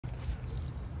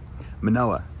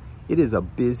Manoa, it is a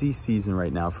busy season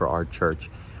right now for our church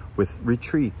with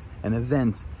retreats and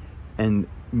events and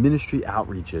ministry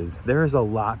outreaches. There is a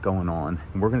lot going on,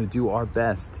 and we're going to do our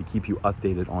best to keep you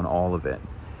updated on all of it.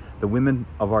 The women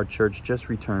of our church just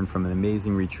returned from an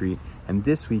amazing retreat, and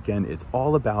this weekend it's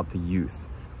all about the youth.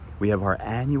 We have our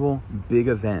annual big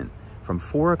event from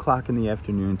 4 o'clock in the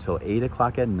afternoon till 8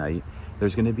 o'clock at night.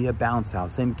 There's going to be a bounce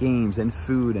house and games and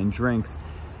food and drinks,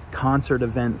 concert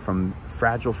event from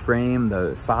Fragile Frame,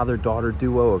 the father-daughter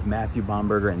duo of Matthew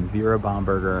Bomberger and Vera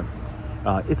Bomberger.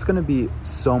 It's going to be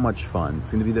so much fun.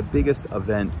 It's going to be the biggest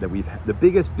event that we've had, the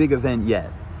biggest big event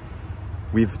yet.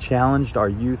 We've challenged our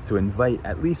youth to invite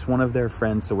at least one of their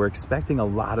friends, so we're expecting a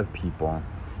lot of people.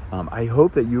 I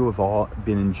hope that you have all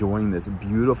been enjoying this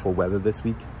beautiful weather this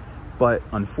week, but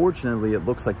unfortunately it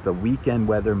looks like the weekend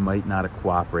weather might not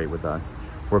cooperate with us.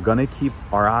 We're going to keep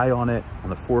our eye on it, on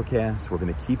the forecast. We're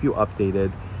going to keep you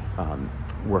updated.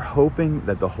 We're hoping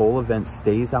that the whole event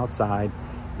stays outside.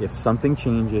 If something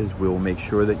changes, we'll make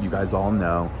sure that you guys all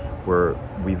know.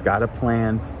 We've got a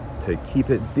plan to keep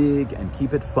it big and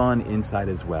keep it fun inside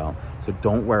as well. So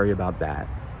don't worry about that.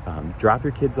 Drop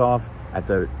your kids off at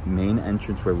the main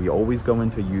entrance where we always go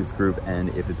into youth group. And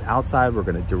if it's outside, we're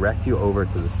going to direct you over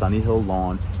to the Sunny Hill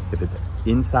lawn. If it's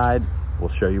inside, we'll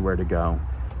show you where to go.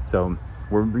 So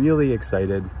we're really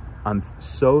excited. I'm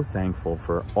so thankful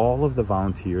for all of the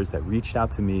volunteers that reached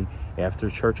out to me after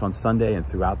church on Sunday and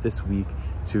throughout this week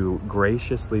to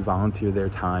graciously volunteer their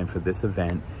time for this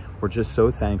event. We're just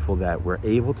so thankful that we're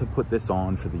able to put this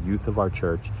on for the youth of our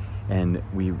church, and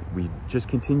we just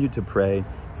continue to pray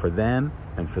for them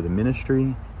and for the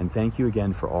ministry, and thank you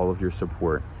again for all of your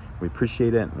support. We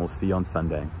appreciate it, and we'll see you on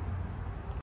Sunday.